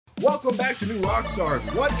Welcome back to New Rockstars.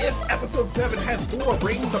 What if Episode 7 had Thor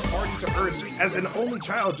bring the party to Earth as an only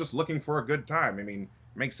child just looking for a good time? I mean,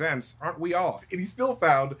 makes sense, aren't we all? And he still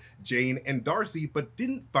found Jane and Darcy, but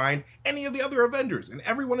didn't find any of the other Avengers. And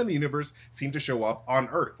everyone in the universe seemed to show up on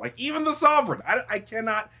Earth. Like, even the Sovereign. I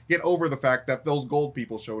cannot get over the fact that those gold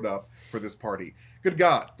people showed up for this party. Good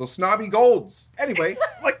God, those snobby golds. Anyway,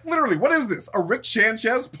 like literally, what is this? A Rick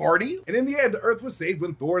Sanchez party? And in the end, Earth was saved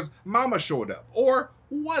when Thor's mama showed up. Or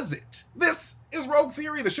was it? This is Rogue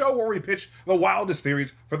Theory, the show where we pitch the wildest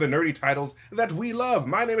theories for the nerdy titles that we love.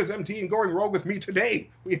 My name is MT, and going rogue with me today,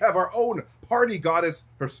 we have our own party goddess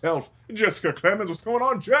herself, Jessica Clemens. What's going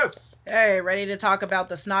on, Jess? Hey, ready to talk about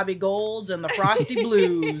the snobby golds and the frosty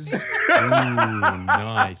blues. Ooh,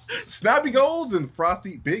 nice. Snobby golds and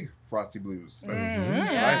big frosty blues. That's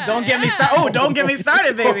nice. Don't get me started. Oh, don't get me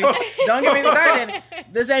started, baby. Don't get me started.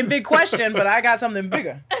 This ain't big question, but I got something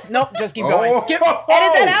bigger. Nope, just keep going. Skip. Edit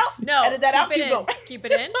that out. No, edit that out. Keep Keep going. Keep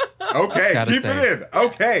it in. Okay, keep it in.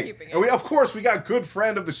 Okay. Keeping it. And we, of course, we got good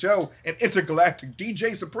friend of the show and intergalactic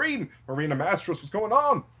DJ Supreme, Marina Mastros. What's going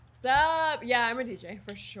on? Sup? Yeah, I'm a DJ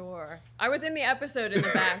for sure. I was in the episode in the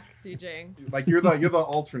back DJing. Like you're the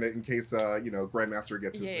alternate in case Grandmaster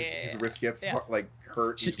gets his wrist gets like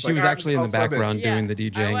hurt. She He's like, was actually in the I'll sub it. background Yeah, doing the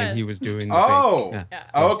DJing, I and was. he was doing the Oh, thing. Yeah.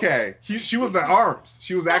 okay. She was the arms.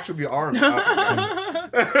 She was actually the arms.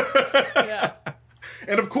 Yeah.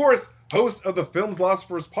 And of course, host of the Films Lost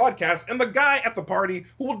First podcast and the guy at the party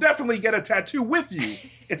who will definitely get a tattoo with you.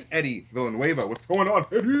 It's Eddie Villanueva. What's going on,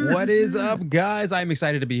 Eddie? What is up, guys? I'm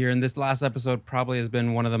excited to be here, and this last episode probably has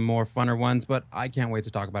been one of the more funner ones, but I can't wait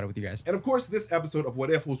to talk about it with you guys. And of course, this episode of What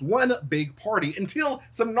If was one big party until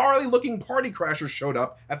some gnarly-looking party crashers showed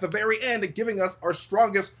up at the very end, giving us our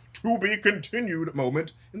strongest to-be-continued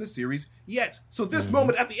moment in the series yet. So this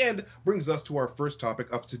moment at the end brings us to our first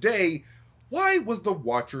topic of today. Why was the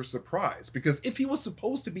Watcher surprised? Because if he was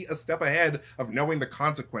supposed to be a step ahead of knowing the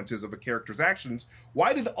consequences of a character's actions,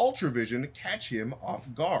 why did Ultravision catch him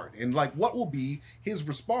off guard? And what will be his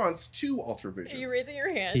response to Are Ultravision? you raising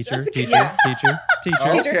your hand, Teacher, Jessica? teacher, Yeah. teacher,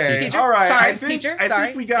 teacher. Okay, teacher. all right. Sorry, I think teacher. I Sorry,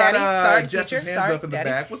 think we got daddy. Sorry, Jess's teacher. hands Sorry, up in the daddy.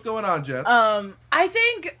 back. What's going on, Jess? I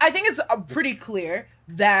think it's pretty clear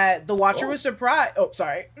that the Watcher was surprised. Oh,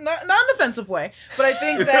 sorry, not in an offensive way, but I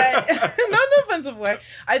think that not in an offensive way.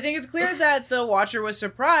 I think it's clear that the Watcher was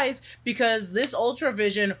surprised because this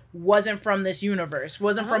Ultravision wasn't from this universe,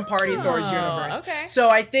 wasn't from Party Thor's universe. Okay. So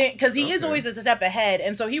I think because he is Okay. always a step ahead,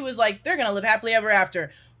 and so he was like, they're gonna live happily ever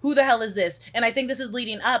after. Who the hell is this? And I think this is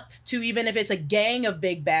leading up to, even if it's a gang of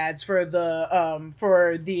big bads for the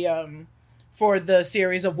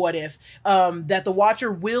series of What If, that the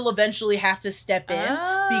Watcher will eventually have to step in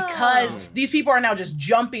because these people are now just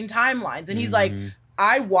jumping timelines. And he's like,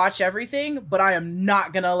 I watch everything, but I am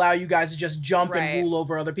not going to allow you guys to just jump Right. and rule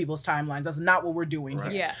over other people's timelines. That's not what we're doing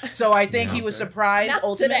Right. here. Yeah. So I think he was surprised Not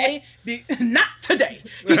ultimately. Not today.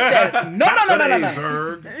 He said, no.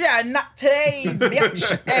 Zerg. Yeah, not today,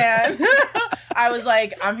 bitch. And I was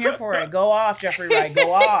like, I'm here for it. Go off, Jeffrey Wright.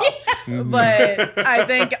 Go off. But I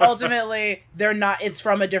think ultimately it's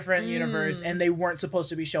from a different universe, and they weren't supposed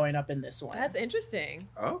to be showing up in this one. That's interesting.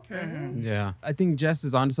 Okay. Yeah, I think Jess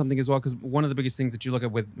is onto something as well, because one of the biggest things that you look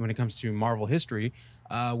at when it comes to Marvel history,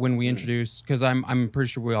 when we introduce, because I'm pretty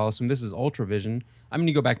sure we all assume this is Ultravision. I mean,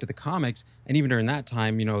 you go back to the comics, and even during that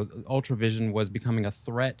time, Ultravision was becoming a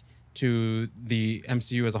threat to the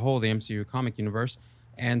MCU as a whole, the MCU comic universe,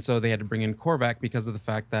 and so they had to bring in Korvac because of the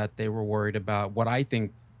fact that they were worried about what I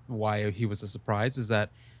think why he was a surprise is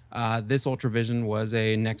that this Ultravision was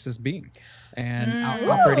a Nexus being. And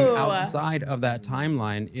operating outside of that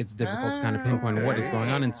timeline, it's difficult to kind of pinpoint what is going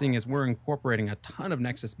on. And seeing as we're incorporating a ton of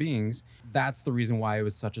Nexus beings, that's the reason why it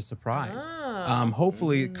was such a surprise.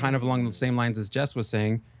 Hopefully, kind of along the same lines as Jess was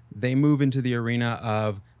saying, they move into the arena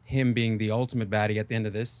of him being the ultimate baddie at the end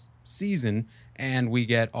of this season, and we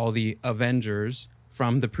get all the Avengers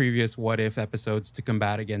from the previous What If episodes to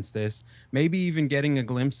combat against this. Maybe even getting a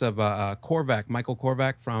glimpse of Michael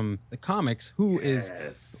Korvac from the comics, who is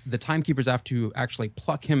the Timekeepers have to actually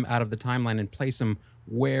pluck him out of the timeline and place him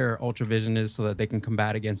where Ultravision is so that they can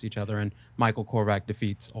combat against each other, and Michael Korvac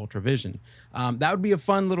defeats Ultravision. That would be a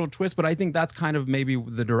fun little twist, but I think that's kind of maybe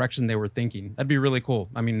the direction they were thinking. That'd be really cool.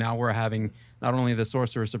 I mean, now we're having not only the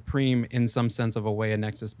Sorcerer Supreme in some sense of a way, a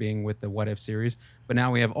Nexus being with the What If series, but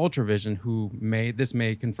now we have Ultravision, who may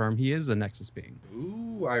confirm he is a Nexus being.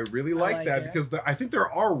 Ooh, I really like that it. because I think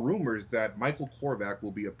there are rumors that Michael Korvac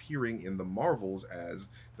will be appearing in the Marvels as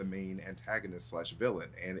the main antagonist / villain,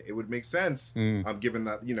 and it would make sense given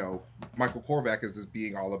that Michael Korvac is this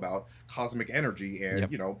being all about cosmic energy and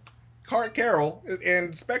Carol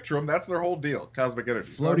and Spectrum, that's their whole deal. Cosmic energy.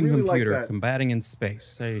 Floating so I really computer like that. combating in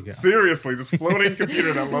space. There you go. Seriously, this floating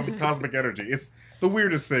computer that loves cosmic energy. It's the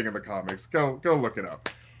weirdest thing in the comics. Go look it up.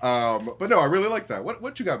 But no, I really like that.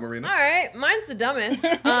 What you got, Marina? All right, mine's the dumbest.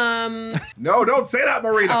 No, don't say that,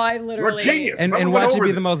 Marina. Oh, I You're literally- a genius. And Never watch went it over be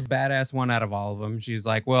the this. most badass one out of all of them. She's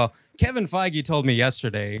like, well, Kevin Feige told me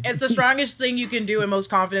yesterday. It's the strongest thing you can do and most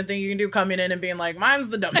confident thing you can do, coming in and being like, mine's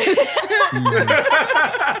the dumbest.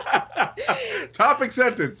 Topic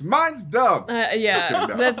sentence. Mine's dumb. Yeah,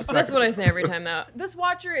 kidding, no. that's what I say every time though. This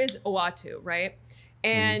Watcher is Uatu, right?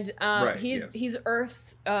 And Right, he's yes. he's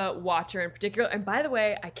Earth's Watcher in particular. And by the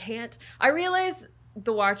way, I realize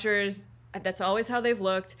the Watchers, that's always how they've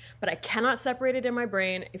looked, but I cannot separate it in my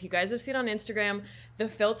brain. If you guys have seen on Instagram, the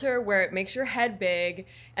filter where it makes your head big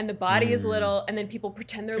and the body is little, and then people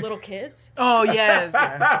pretend they're little kids. Oh, yes.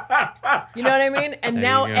 You know what I mean? And There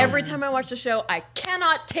now you go. every time I watch the show, I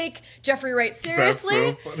cannot take Jeffrey Wright That's seriously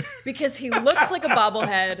so funny. because he looks like a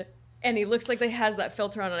bobblehead and he looks like he has that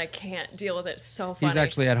filter on, and I can't deal with it. It's so funny. He's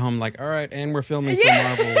actually at home like, all right, and we're filming for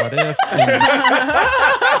Marvel What If.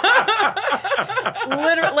 And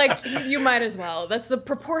literally, like, you might as well. The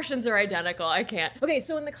proportions are identical. I can't. Okay,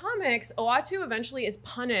 so in the comics, Uatu eventually is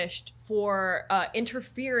punished for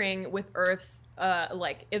interfering with Earth's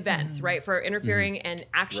events, right? For interfering and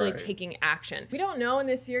actually Right. taking action. We don't know in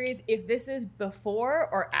this series if this is before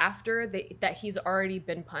or after that he's already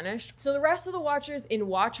been punished. So the rest of the Watchers in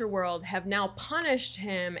Watcher World have now punished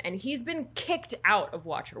him, and he's been kicked out of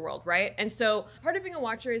Watcher World, right? And so part of being a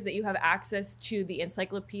Watcher is that you have access to the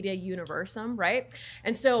Encyclopedia Universum, right?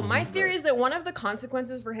 And so my theory is that one of the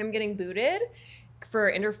consequences for him getting booted for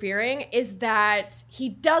interfering is that he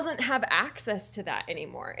doesn't have access to that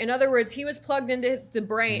anymore. In other words, he was plugged into the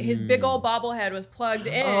brain. His big old bobblehead was plugged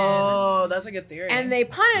in. Oh, that's a good theory. And they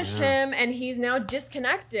punished him, and he's now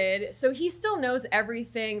disconnected. So he still knows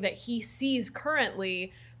everything that he sees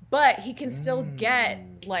currently, but he can still get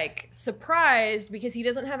surprised because he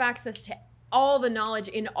doesn't have access to all the knowledge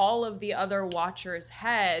in all of the other Watchers'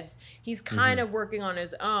 heads. He's kind of working on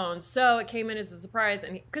his own. So it came in as a surprise,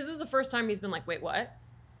 and because this is the first time he's been like, wait, what?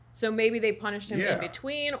 So maybe they punished him in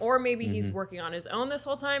between, or maybe he's working on his own this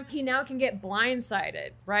whole time. He now can get blindsided,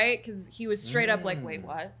 right? Because he was straight up like, wait,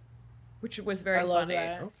 what? Which was very I love funny.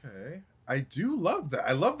 that. Okay. I do love that.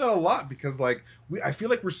 I love that a lot because I feel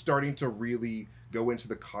like we're starting to really go into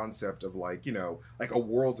the concept of like a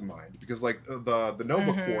world mind, because the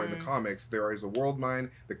Nova Corps in the comics, there is a world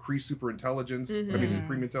mind, the Kree super intelligence,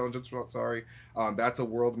 supreme intelligence, sorry. That's a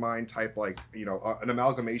world mind type, an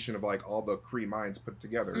amalgamation of like all the Kree minds put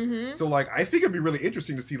together. So I think it'd be really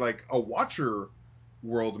interesting to see like a Watcher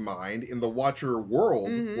world mind in the Watcher world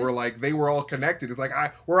where they were all connected. It's like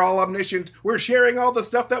we're all omniscient, we're sharing all the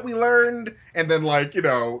stuff that we learned, and then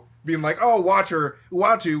being like, oh, Watcher,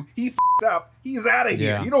 Uatu, he f***ed up, he's out of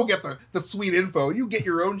here. Yeah. You don't get the sweet info, you get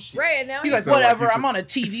your own shit. Right, and now He's like, So, whatever, he's I'm just- on a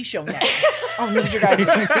TV show now. I don't need your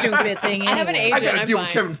guys' stupid thing I have an anyway. I agent. gotta I'm deal fine.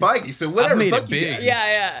 with Kevin Feige, so whatever. made fuck it you big. guys.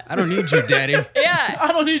 Yeah, I don't need you, Daddy. yeah.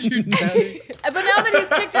 I don't need you, Daddy. But now that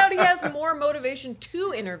he's kicked out, he has more motivation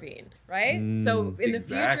to intervene, right? So in the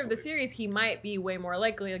future of the Exactly. series, he might be way more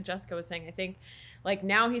likely, like Jessica was saying, I think,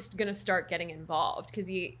 now he's gonna start getting involved because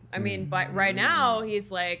but right now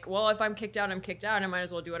he's like, well, if I'm kicked out, I'm kicked out. I might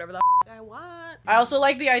as well do whatever the I want. I also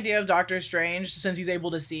like the idea of Doctor Strange, since he's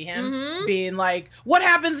able to see him, being like, what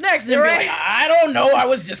happens next? And Right. be like, I don't know, I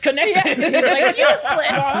was disconnected. Like, useless.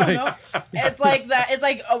 I don't know. It's like that. It's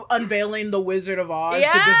like unveiling the Wizard of Oz to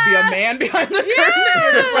just be a man behind the curtain.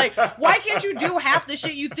 You're just like, why can't you do half the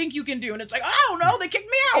shit you think you can do? And it's like, I don't know, they kicked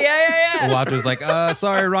me out. Yeah. Watcher's like,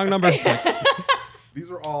 sorry, wrong number. These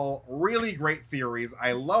are all really great theories.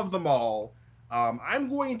 I love them all. I'm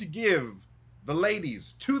going to give the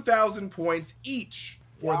ladies 2,000 points each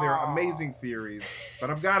for their amazing theories, but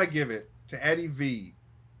I've got to give it to Eddie V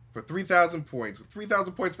for 3,000 points. With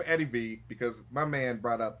 3,000 points for Eddie V, because my man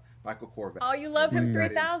brought up Michael Corvette. Oh, you love him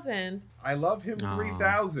That is- 3,000. I love him Aw.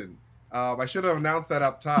 3,000. I should have announced that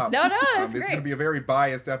up top. No, that's This is great. going to be a very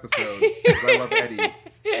biased episode because I love Eddie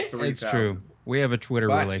 3,000. It's true. We have a Twitter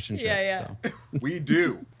But- relationship. Yeah. So. We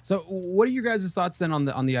do. So, what are your guys' thoughts then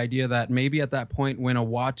on the idea that maybe at that point when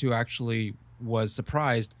Uatu actually was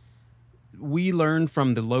surprised, we learned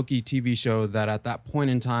from the Loki TV show that at that point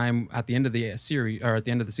in time, at the end of the series or at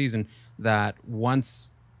the end of the season, that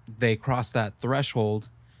once they crossed that threshold,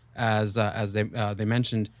 as they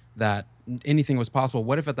mentioned, that anything was possible.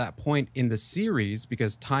 What if at that point in the series,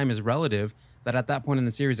 because time is relative, that at that point in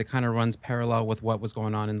the series it kind of runs parallel with what was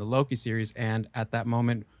going on in the Loki series, and at that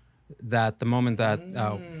moment, the moment that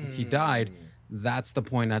he died, that's the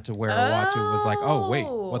point at to where Uatu was like, oh wait,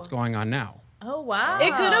 what's going on now? Oh wow.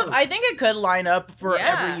 It could have. I think it could line up for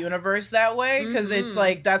Yeah. every universe that way because it's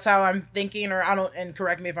like that's how I'm thinking. Or I don't. And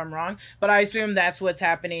correct me if I'm wrong, but I assume that's what's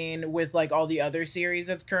happening with like all the other series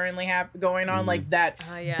that's currently going on. Like that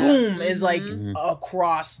boom is like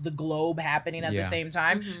across the globe happening at the same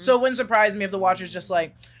time. So it wouldn't surprise me if the Watcher's just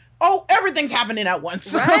like, oh, everything's happening at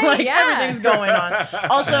once. Right? Like Yeah. everything's going on.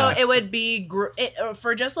 Also, it would be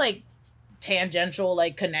for just like tangential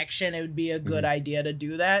like connection, it would be a good idea to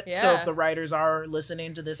do that. So Yeah. if the writers are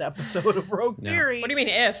listening to this episode of Rogue Theory, What do you mean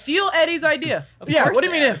if? steal Eddie's idea. Yeah, course what do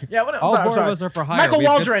you they mean are. if? Yeah, what, All sorry, four sorry. of us are for hire. Michael We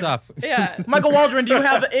have good Waldron. stuff. Yeah. Michael Waldron, do you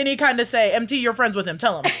have any kind to say? MT, you're friends with him.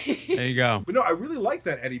 Tell him. There you go. But no, I really like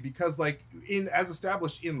that, Eddie, because like as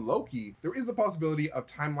established in Loki, there is the possibility of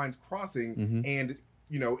timelines crossing and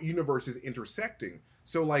universes intersecting.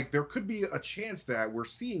 So like there could be a chance that we're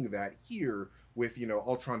seeing that here with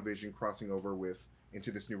Ultron Vision crossing over into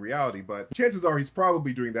this new reality, but chances are he's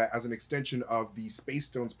probably doing that as an extension of the Space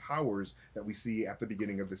Stone's powers that we see at the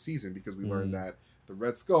beginning of the season, because we learned that the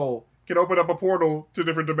Red Skull can open up a portal to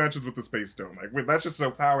different dimensions with the Space Stone. Like that's just so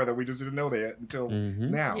power that we just didn't know that until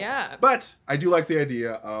now. Yeah. But I do like the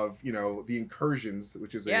idea of the incursions,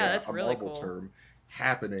 which is that's a really Marvel cool. term,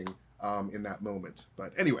 happening in that moment.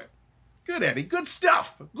 But anyway, good, Eddie. Good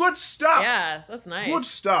stuff. Good stuff. Yeah, that's nice. Good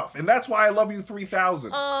stuff. And that's why I love you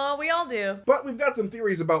 3000. Oh, we all do. But we've got some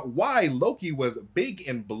theories about why Loki was big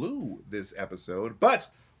and blue this episode. But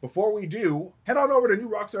before we do, head on over to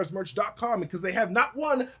newrockstarsmerch.com because they have not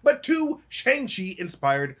one, but two Shang-Chi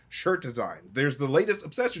inspired shirt designs. There's the latest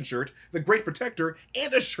Obsession shirt, the Great Protector,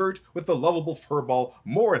 and a shirt with the lovable furball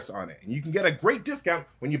Morris on it. And you can get a great discount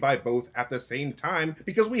when you buy both at the same time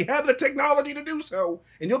because we have the technology to do so.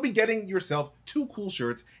 And you'll be getting yourself two cool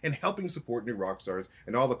shirts and helping support New Rockstars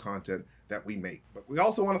and all the content that we make. But we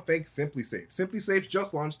also want to thank SimpliSafe. SimpliSafe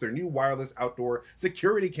just launched their new wireless outdoor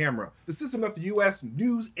security camera, the system that the US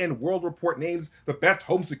News and World Report names the best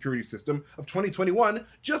home security system of 2021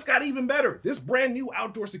 just got even better. This brand new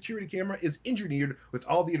outdoor security camera is engineered with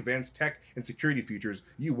all the advanced tech and security features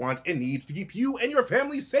you want and need to keep you and your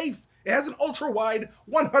family safe. It has an ultra-wide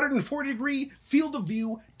 140-degree field of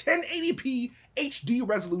view, 1080p HD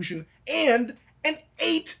resolution, and an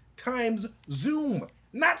 8 times zoom.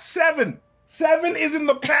 Not 7. 7 is in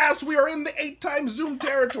the past. We are in the 8 times zoom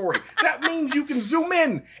territory. That means you can zoom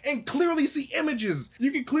in and clearly see images.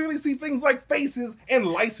 You can clearly see things like faces and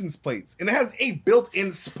license plates. And it has a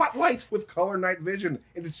built-in spotlight with color night vision.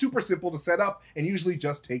 It is super simple to set up and usually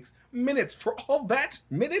just takes minutes. For all that,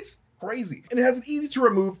 minutes? Crazy. And it has an easy to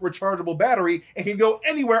remove rechargeable battery and can go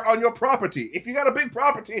anywhere on your property. If you got a big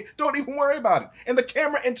property, don't even worry about it. And the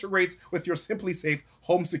camera integrates with your SimpliSafe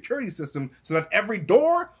home security system so that every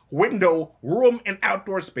door, window, room, and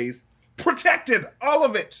outdoor space protected, all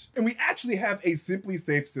of it. And we actually have a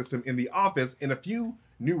SimpliSafe system in the office, and a few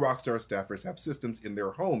new Rockstar staffers have systems in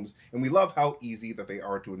their homes, and we love how easy that they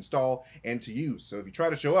are to install and to use. So if you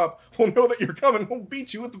try to show up, we'll know that you're coming. We'll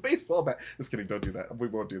beat you with the baseball bat. Just kidding, don't do that. We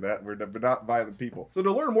won't do that. We're not violent people. So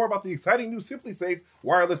to learn more about the exciting new SimpliSafe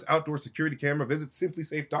wireless outdoor security camera, visit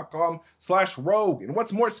simplisafe.com/rogue. And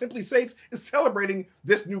what's more, SimpliSafe is celebrating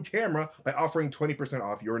this new camera by offering 20%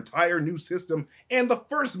 off your entire new system and the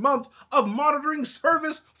first month of monitoring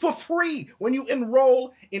service for free when you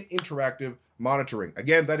enroll in interactive monitoring.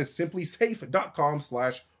 Again, that is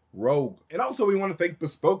simplisafe.com/rogue. And also we want to thank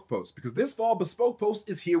Bespoke Post because this fall Bespoke Post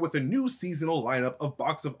is here with a new seasonal lineup of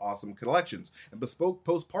Box of Awesome collections. And Bespoke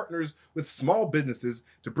Post partners with small businesses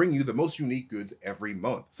to bring you the most unique goods every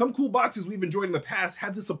month. Some cool boxes we've enjoyed in the past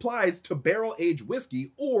had the supplies to barrel age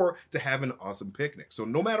whiskey or to have an awesome picnic. So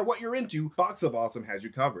no matter what you're into, Box of Awesome has you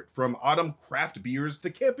covered. From autumn craft beers to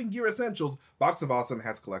camping gear essentials, Box of Awesome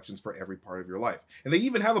has collections for every part of your life. And they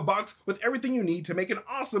even have a box with everything you need to make an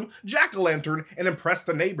awesome jack-o'-lantern and impress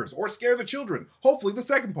the neighbors or scare the children. Hopefully the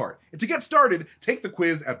second part. And to get started, take the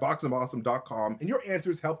quiz at boxofawesome.com and your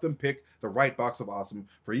answers help them pick the right Box of Awesome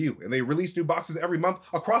for you. And they release new boxes every month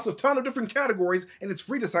across a ton of different categories, and it's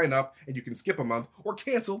free to sign up, and you can skip a month or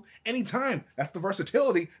cancel anytime. That's the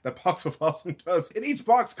versatility that Box of Awesome does. And each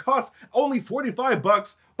box costs only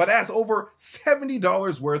 $45, but has over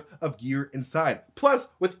 $70 worth of gear inside. Plus,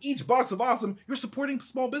 with each Box of Awesome, you're supporting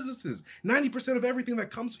small businesses. 90% of everything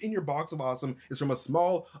that comes in your Box of Awesome is from a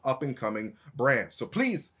small, up-and-coming brand. So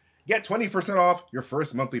please, get 20% off your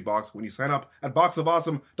first monthly box when you sign up at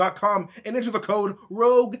boxofawesome.com and enter the code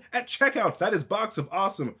ROGUE at checkout. That is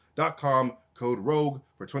boxofawesome.com, code ROGUE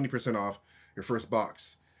for 20% off your first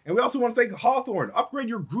box. And we also want to thank Hawthorne. Upgrade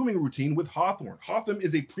your grooming routine with Hawthorne. Hawthorne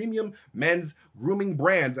is a premium men's grooming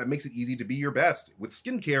brand that makes it easy to be your best with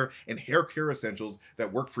skincare and hair care essentials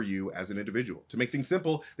that work for you as an individual. To make things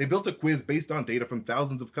simple, they built a quiz based on data from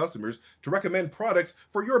thousands of customers to recommend products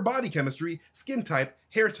for your body chemistry, skin type,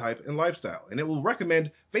 hair type, and lifestyle. And it will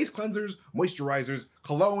recommend face cleansers, moisturizers,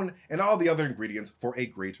 cologne, and all the other ingredients for a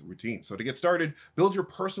great routine. So to get started, build your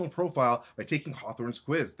personal profile by taking Hawthorne's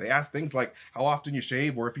quiz. They ask things like how often you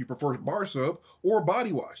shave or if you prefer bar soap or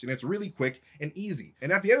body wash. And it's really quick and easy.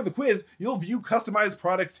 And at the end of the quiz, you'll view customized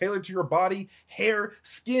products tailored to your body, hair,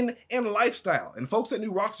 skin, and lifestyle. And folks at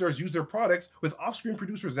New Rockstars use their products with off-screen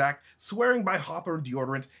producer Zach swearing by Hawthorne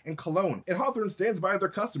deodorant and cologne. And Hawthorne stands by their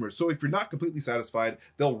customers. So if you're not completely satisfied,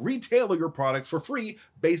 they'll retailer your products for free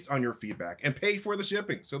based on your feedback and pay for the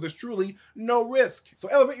shipping. So there's truly no risk. So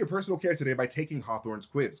elevate your personal care today by taking Hawthorne's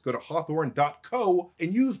quiz. Go to hawthorne.co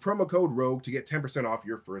and use promo code ROGUE to get 10% off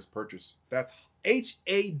your first purchase. That's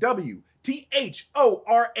HAWTHORNE.co,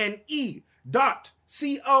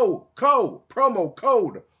 promo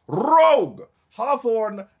code ROGUE.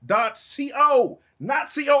 Hawthorne.co, not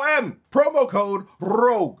COM, promo code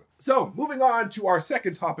ROGUE. So moving on to our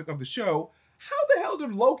second topic of the show, how the hell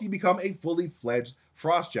did Loki become a fully fledged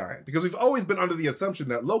frost giant? Because we've always been under the assumption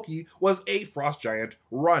that Loki was a frost giant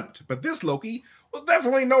runt, but this Loki was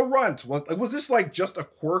definitely no runt. Was this like just a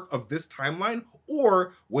quirk of this timeline,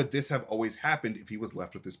 or would this have always happened if he was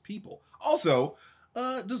left with his people? Also,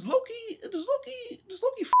 does Loki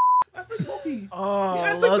I think Loki. Oh, yeah,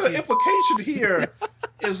 I think Loki. the implication here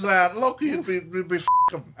is that Loki would be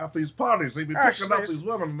at these parties. He'd be picking up these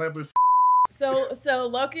women and they'd be. So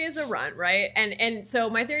Loki is a runt, right? And so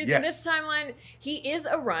my theory is in this timeline, he is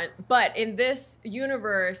a runt, but in this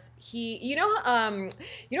universe, you know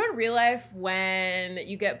in real life when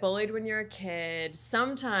you get bullied when you're a kid,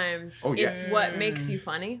 sometimes it's what makes you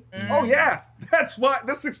funny. Oh yeah, that's what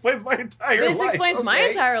this explains my entire life. This explains my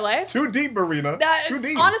entire life. Too deep, Marina. Too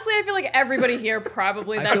deep. Honestly, I feel like everybody here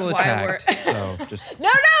probably I that's feel why attacked, we're so just No,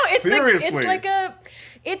 it's Seriously.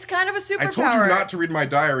 it's kind of a superpower. I told you not to read my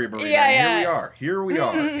diary, Marina. Yeah. Here we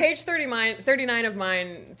are. Page 39 of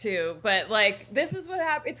mine too. But like, this is what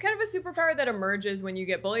happens. It's kind of a superpower that emerges when you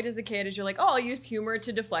get bullied as a kid. Is you're like, oh, I'll use humor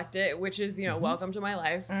to deflect it, which is welcome to my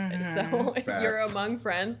life. So you're among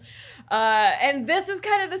friends. And this is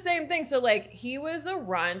kind of the same thing. So like, he was a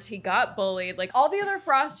runt. He got bullied. Like all the other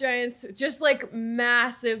frost giants, just like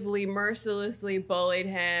massively, mercilessly bullied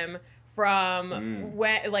him from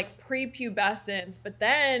when like prepubescence, but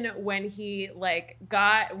then when he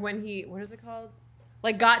got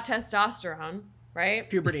testosterone, right?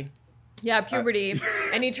 Puberty. Yeah, puberty,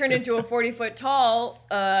 and he turned into a 40-foot tall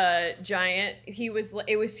giant. He was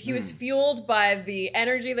fueled by the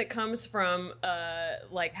energy that comes from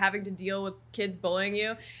like having to deal with kids bullying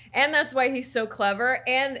you, and that's why he's so clever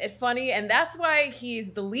and funny, and that's why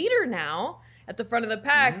he's the leader now at the front of the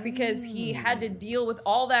pack, because he had to deal with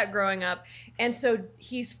all that growing up. And so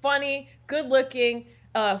he's funny, good looking,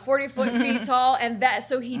 40 feet tall, and that,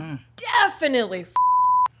 so he definitely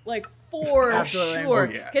like for Absolutely. sure, Oh,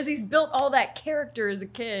 yes. because he's built all that character as a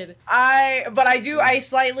kid. I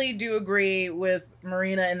slightly do agree with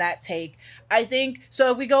Marina in that take. I think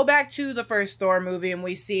so. If we go back to the first Thor movie and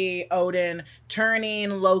we see Odin turning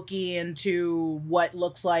Loki into what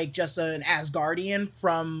looks like just an Asgardian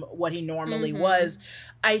from what he normally was,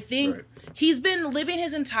 I think he's been living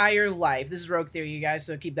his entire life. This is Rogue Theory, you guys,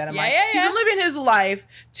 so keep that in mind. He's been living his life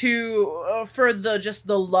for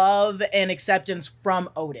the love and acceptance from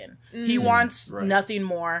Odin. He wants nothing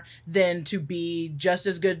more than to be just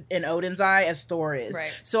as good in Odin's eye as Thor is.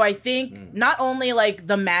 Right. So I think not only like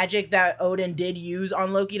the magic that Odin did use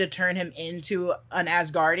on Loki to turn him into an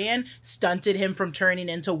Asgardian stunted him from turning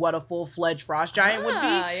into what a full-fledged frost giant would be.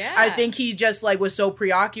 Yeah. I think he just like was so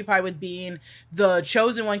preoccupied with being the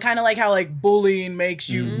chosen one, kind of like how like bullying makes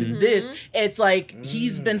you this. It's like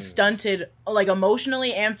he's been stunted like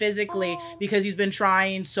emotionally and physically because he's been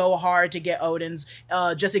trying so hard to get Odin's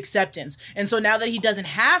just acceptance. And so now that he doesn't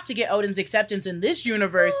have to get Odin's acceptance in this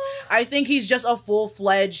universe, I think he's just a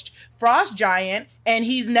full-fledged frost giant, and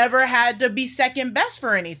he's never had to be second best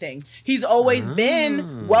for anything. He's always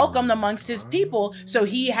been welcomed amongst his people, so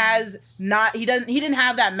he didn't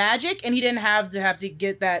have that magic, and he didn't have to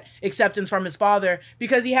get that acceptance from his father,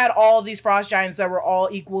 because he had all these frost giants that were all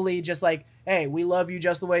equally just like, hey, we love you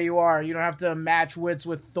just the way you are. You don't have to match wits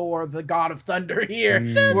with Thor, the god of thunder here.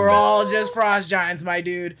 We're all just frost giants, my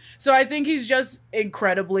dude. So I think he's just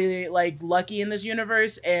incredibly like lucky in this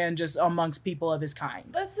universe and just amongst people of his kind.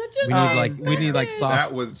 That's such a we need like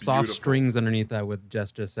That was soft beautiful. strings underneath that, what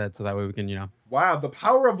Jess just said, so that way we can Wow, the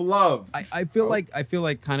power of love. I feel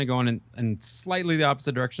like kind of going in slightly the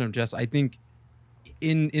opposite direction of Jess. I think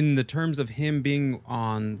in the terms of him being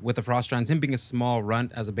on with the Frost Giants, him being a small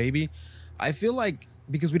runt as a baby, I feel like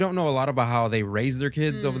because we don't know a lot about how they raise their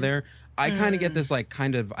kids over there, I kind of get this like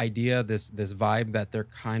kind of idea, this vibe that they're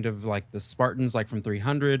kind of like the Spartans, like from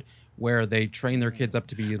 300, where they train their kids up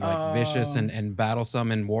to be like vicious and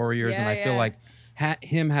battlesome and warriors. And I feel like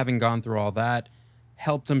him having gone through all that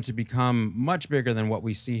helped him to become much bigger than what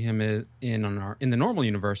we see him in the normal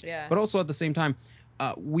universe. Yeah. But also at the same time,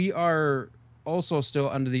 we are also still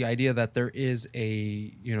under the idea that there is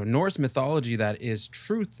a Norse mythology that is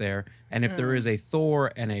truth there, and if there is a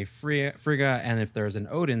Thor and a Frigga, and if there's an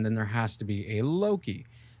Odin, then there has to be a Loki.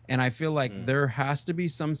 And I feel like there has to be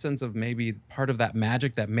some sense of maybe part of that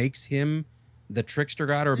magic that makes him the trickster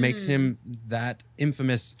god, or makes him that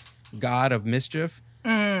infamous god of mischief.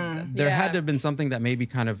 There had to have been something that maybe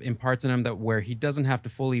kind of imparts in him that where he doesn't have to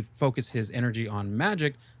fully focus his energy on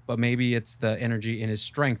magic, but maybe it's the energy in his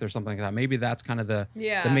strength or something like that. Maybe that's kind of the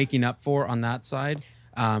making up for on that side.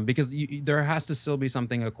 Because there has to still be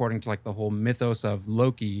something according to like the whole mythos of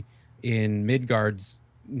Loki in Midgard's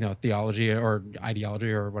theology or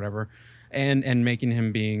ideology or whatever, and making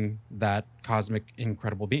him being that cosmic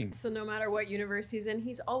incredible being. So no matter what universe he's in,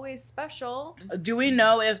 he's always special. Do we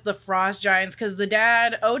know if the Frost Giants, because the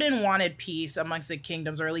dad, Odin, wanted peace amongst the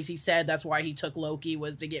kingdoms, or at least he said that's why he took Loki,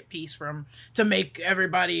 was to get peace to make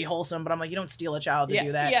everybody wholesome. But I'm like, you don't steal a child to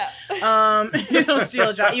do that. Yeah. You don't steal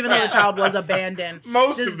a child, even though the child was abandoned.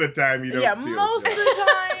 Most of the time you don't steal a child. Most of the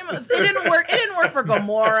time. It didn't work. It didn't work for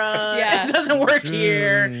Gamora. Yeah. It doesn't work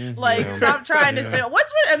here. Like, stop trying to steal.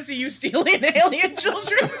 What's with MCU stealing alien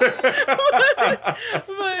children?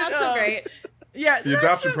 Not so great. Yeah, the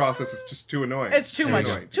adoption process is just too annoying. It's too much.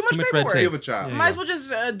 Too much paperwork. Steal the child. Might as well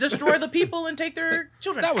just destroy the people and take their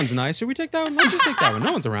children. That one's nice. Should we take that one? Let's just take that one.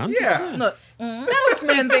 No one's around. Yeah. Look, that was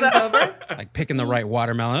smooth things over. Like picking the right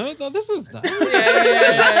watermelon. Oh, this was nice.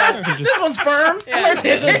 This one's firm.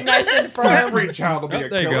 This one's nice and firm. Every child will be a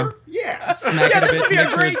there you killer. go. Yeah. Smack it a this bit would be to a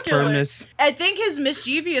make sure great it's killer. firmness. I think his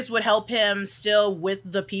mischievous would help him still with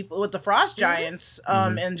the people, with the Frost Giants,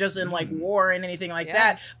 and just in like war and anything like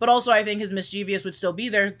that. But also, I think his mischievous would still be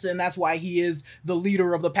there, and that's why he is the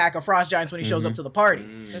leader of the pack of Frost Giants when he shows up to the party.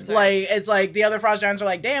 Like it's like the other Frost Giants are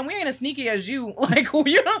like, "Damn, we ain't as sneaky as you. Like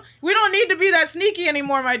we don't need to be that sneaky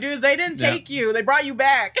anymore, my dude. They didn't take you. They brought you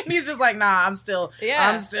back." And he's just like, "Nah, I'm still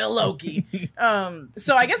Loki."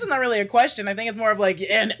 So I guess it's not really a question. I think it's more of like,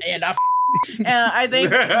 and I think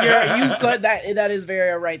you could that is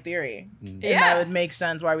very a right theory. And that would make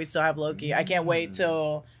sense why we still have Loki. I can't wait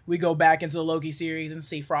till we go back into the Loki series and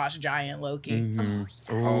see Frost Giant Loki.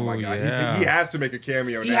 Oh my god, he has to make a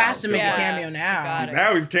cameo. He has to make a cameo now.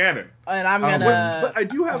 Now he's canon. And I'm gonna. But I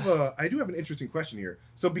do have an interesting question here.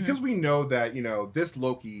 So because we know that this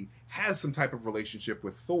Loki has some type of relationship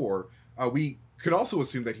with Thor, we could also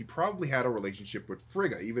assume that he probably had a relationship with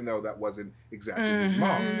Frigga, even though that wasn't exactly his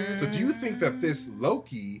mom. So do you think that this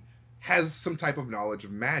Loki has some type of knowledge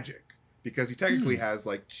of magic? Because he technically has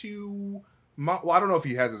like two... Well, I don't know if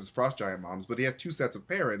he has his Frost Giant moms, but he has two sets of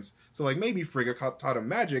parents. So like maybe Frigga taught him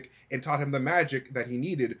magic and taught him the magic that he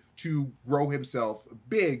needed to grow himself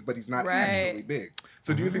big, but he's not actually big.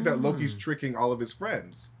 So do you think that Loki's tricking all of his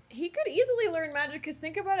friends? He could easily learn magic, because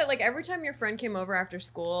think about it, like every time your friend came over after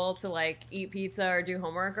school to like eat pizza or do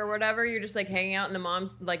homework or whatever, you're just like hanging out and the mom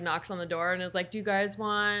like knocks on the door and is like, "Do you guys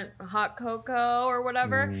want hot cocoa or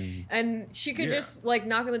whatever?" And she could just like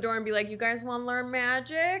knock on the door and be like, "You guys want to learn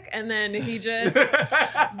magic?" And then he just, You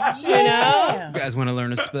guys want to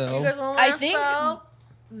learn a spell? You guys want to learn a spell?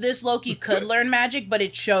 This Loki could learn magic, but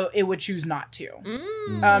it would choose not to.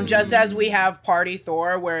 Just as we have Party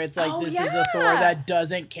Thor, where it's like this is a Thor that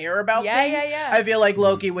doesn't care about things. I feel like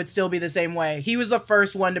Loki would still be the same way. He was the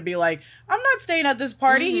first one to be like, "I'm not staying at this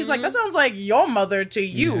party." He's like, "That sounds like your mother to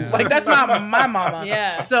you. Like that's not my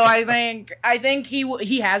mama." So I think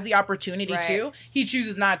he has the opportunity to. He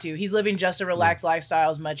chooses not to. He's living just a relaxed lifestyle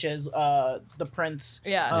as much as the Prince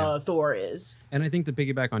Thor is. And I think to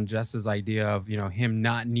piggyback on Jess's idea of him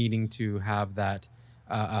not needing to have that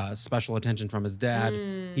special attention from his dad,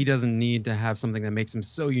 he doesn't need to have something that makes him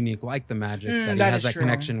so unique like the magic that he has that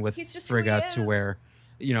connection with Frigga to where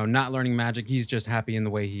not learning magic, he's just happy in the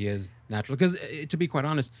way he is naturally. Because to be quite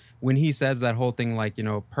honest, when he says that whole thing like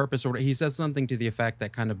purpose, or he says something to the effect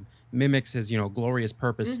that kind of mimics his glorious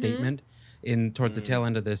purpose statement towards the tail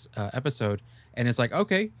end of this episode. And it's like,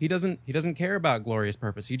 okay, he doesn't care about glorious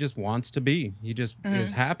purpose. He just wants to be. He just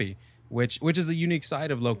is happy. which is a unique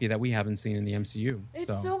side of Loki that we haven't seen in the MCU.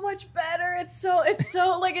 It's so much better. It's so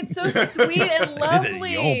sweet and lovely. This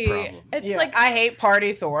is your problem. It's Yeah. like I hate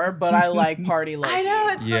Party Thor, but I like Party Loki. I know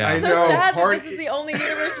it's Yeah. like so I know, sad that Party- this is the only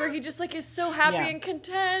universe where he just like is so happy Yeah. and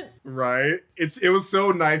content. Right? It was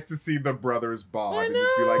so nice to see the brothers bond I and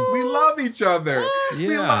just be like, know. we love each other.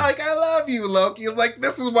 We Yeah. I love you, Loki. I'm like,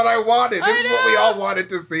 this is what I wanted. This I is what we know. all wanted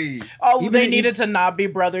to see. Oh, Even they if- needed to not be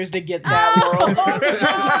brothers to get that world. Oh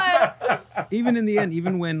God. Even in the end,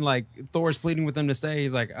 even when like Thor's pleading with them to stay,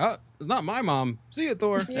 he's like, "Oh, it's not my mom. See you,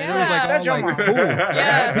 Thor." And it was Yeah. like, That's all your like, mom. cool.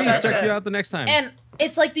 Yeah, Please such check a- you out the next time. And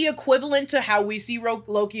it's like the equivalent to how we see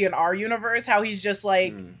Loki in our universe, how he's just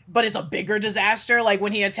like, but it's a bigger disaster. Like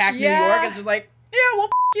when he attacked New Yeah. York, it's just like, yeah, well,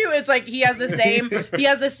 you. It's like he has the same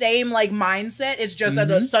like mindset. It's just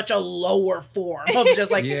at such a lower form of just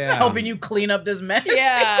like Yeah. helping you clean up this mess.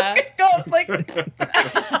 Yeah. It's like, go,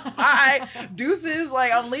 like, hi, deuces,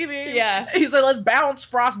 like I'm leaving. Yeah. He's like, let's bounce,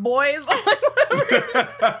 Frost boys.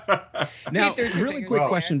 Now, threw two really fingers quick in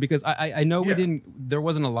question, because I know Yeah. there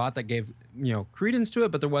wasn't a lot that gave, credence to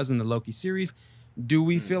it, but there was in the Loki series. Do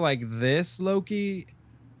we feel like this Loki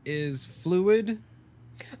is fluid?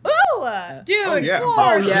 Ooh, dude, Oh, yeah. for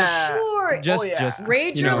Oh, yeah. sure. Just, yeah. just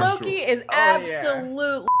Rager you know, Loki is Oh, yeah.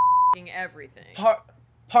 absolutely everything.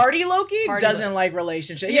 Party Loki Party doesn't Loki. like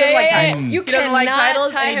relationships. He Yeah, doesn't like yeah, yeah. titles. You He doesn't like cannot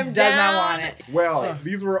titles tie and he him does not down. want it. Well,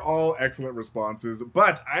 these were all excellent responses,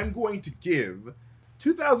 but I'm going to give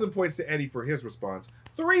 2,000 points to Eddie for his response,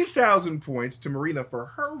 3,000 points to Marina for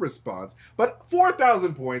her response, but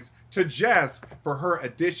 4,000 points to Jess for her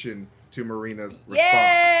addition to Marina's response.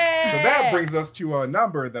 Yeah. So that brings us to a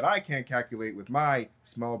number that I can't calculate with my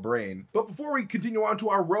small brain. But before we continue on to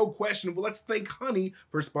our rogue question, well, let's thank Honey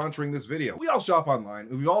for sponsoring this video. We all shop online,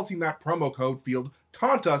 and we've all seen that promo code field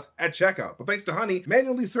taunt us at checkout. But thanks to Honey,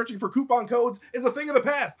 manually searching for coupon codes is a thing of the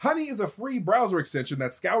past. Honey is a free browser extension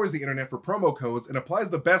that scours the internet for promo codes and applies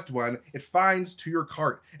the best one it finds to your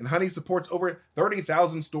cart. And Honey supports over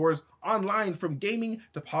 30,000 stores online, from gaming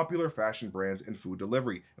to popular fashion brands and food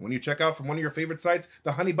delivery. And when you check out from one of your favorite sites,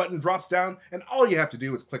 the Honey button drops down and all you have to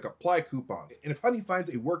do is click apply coupons. And if Honey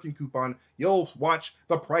finds a working coupon, you'll watch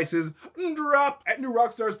the prices drop. At New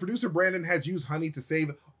Rockstars, producer Brandon has used Honey to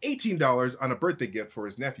save $18 on a birthday gift for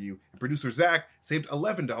his nephew, and producer Zach saved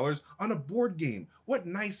 $11 on a board game. What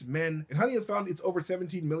nice men. And Honey has found its over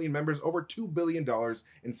 17 million members over $2 billion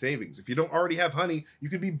in savings. If you don't already have Honey, you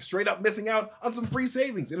could be straight up missing out on some free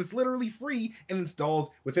savings, and it's literally free and installs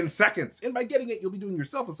within seconds. And by getting it, you'll be doing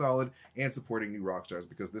yourself a solid and supporting New Rockstars,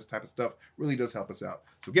 because this type of stuff really does help us out.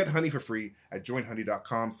 So get Honey for free at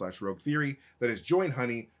joinhoney.com/roguetheory. That is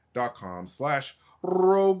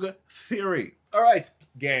joinhoney.com/roguetheory. All right,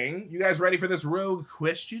 gang, you guys ready for this rogue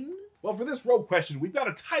question? Well, for this rogue question, we've got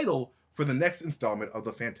a title for the next installment of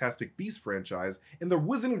the Fantastic Beasts franchise in the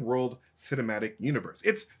Wizarding World cinematic universe.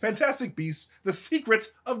 It's Fantastic Beasts: The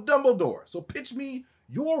Secrets of Dumbledore. So pitch me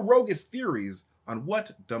your roguish theories on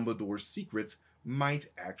what Dumbledore's secrets might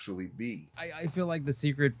actually be. I feel like the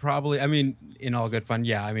secret probably, I mean, in all good fun,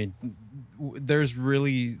 yeah, I mean, there's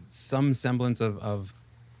really some semblance of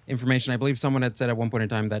information. I believe someone had said at one point in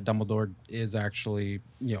time that Dumbledore is actually,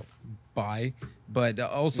 bi, but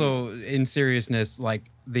also in seriousness, like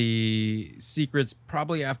the secrets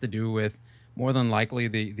probably have to do with more than likely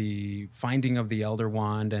the finding of the Elder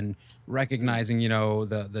Wand and recognizing,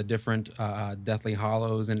 the different Deathly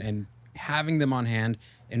Hallows and having them on hand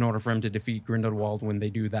in order for him to defeat Grindelwald when they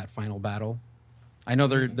do that final battle. I know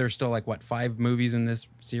there's still 5 movies in this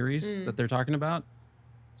series that they're talking about.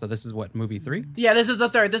 So this is what, movie 3? Yeah, this is the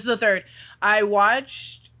third. I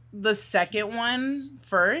watched the second one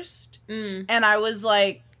first, and I was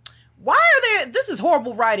like, why are they, this is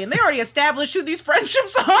horrible writing. They already established who these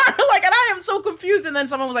friendships are. And I am so confused. And then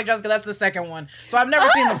someone was like, Jessica, that's the second one. So I've never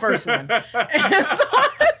seen the first one. And so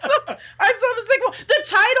I saw the second one. The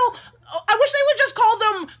title, I wish they would just call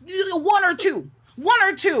them 1 or 2. 1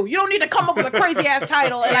 or 2. You don't need to come up with a crazy ass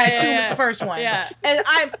title, and I assume it's the first one. Yeah. And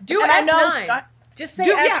I know. Just say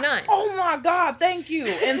F9. Oh my God, thank you.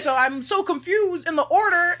 And so I'm so confused in the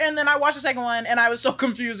order, and then I watched the second one, and I was so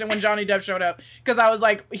confused when Johnny Depp showed up, because I was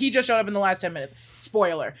like, he just showed up in the last 10 minutes.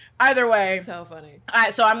 Spoiler. Either way. So funny.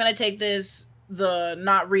 So I'm going to take the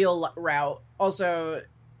not real route. Also,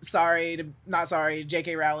 not sorry,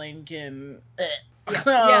 J.K. Rowling can...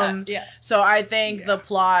 Yeah. So I think the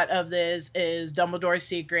plot of this is Dumbledore's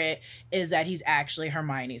secret is that he's actually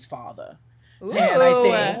Hermione's father. Ooh. And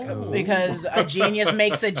I think because a genius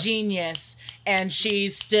makes a genius, and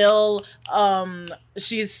she's still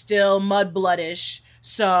mudbloodish,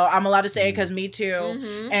 So I'm allowed to say it because me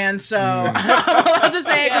too. And so I'm allowed to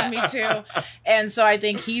say it because me too. And so I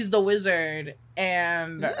think he's the wizard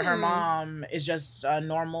and her mom is just a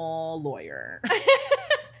normal lawyer.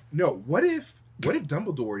 No, what if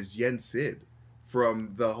Dumbledore is Yen Sid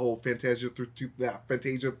from the whole Fantasia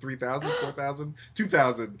 3000, 4000,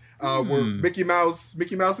 2000, where Mickey Mouse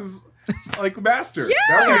is like master. Yeah.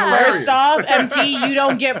 That would be hilarious. First off, MT, you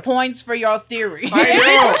don't get points for your theory. I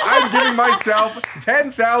know. I'm giving myself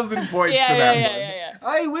 10,000 points for that one. Yeah.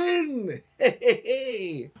 I win.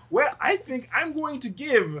 Well, I think I'm going to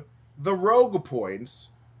give the rogue points,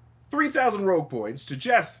 3,000 rogue points, to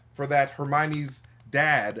Jess for that Hermione's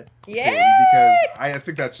dad thing, because I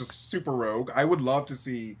think that's just super rogue. I would love to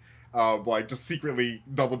see like just secretly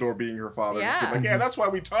Dumbledore being her father. Just being like, yeah, that's why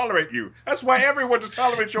we tolerate you. That's why everyone just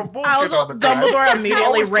tolerates your bullshit all the time. Dumbledore immediately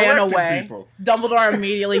Always ran correcting away. people. Dumbledore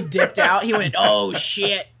immediately dipped out. He went, oh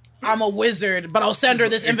shit, I'm a wizard, but I'll send her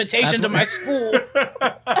this invitation to my school.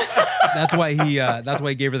 That's why he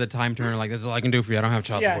gave her the time turner. Like, this is all I can do for you. I don't have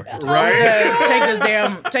child support.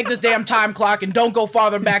 Right? Take this damn time clock and don't go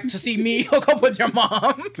farther back to see me. Hook up with your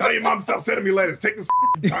mom. Tell your mom stop sending me letters. Take this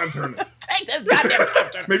time turner. Take this goddamn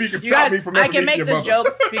time turner. Maybe you can stop me from ever I can meeting make your this mother.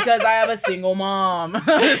 joke because I have a single mom.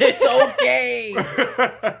 It's okay.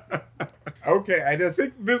 Okay, and I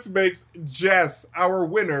think this makes Jess our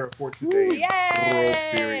winner for today's Rogue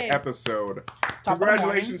Theory episode.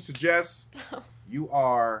 Congratulations to Jess. You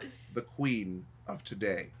are the queen of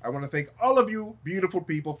today. I want to thank all of you beautiful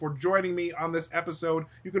people for joining me on this episode.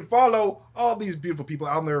 You can follow all these beautiful people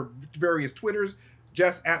on their various Twitters.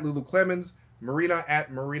 Jess at Lulu Clemens, Marina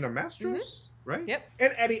at Marina Masters, right? Yep.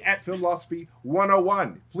 And Eddie at Filmlosophy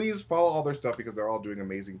 101. Please follow all their stuff because they're all doing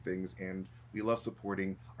amazing things, and we love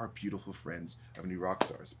supporting our beautiful friends of New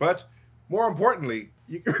Rockstars. But more importantly,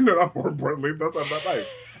 not more importantly, that's not that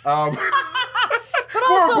nice.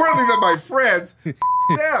 More importantly than my friends,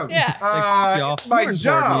 them. Yeah. My More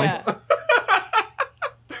job. Yeah.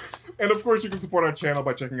 And of course, you can support our channel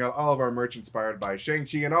by checking out all of our merch inspired by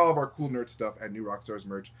Shang-Chi and all of our cool nerd stuff at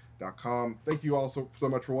newrockstarsmerch.com. Thank you all so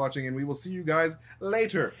much for watching, and we will see you guys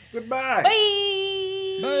later. Goodbye.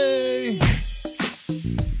 Bye. Bye.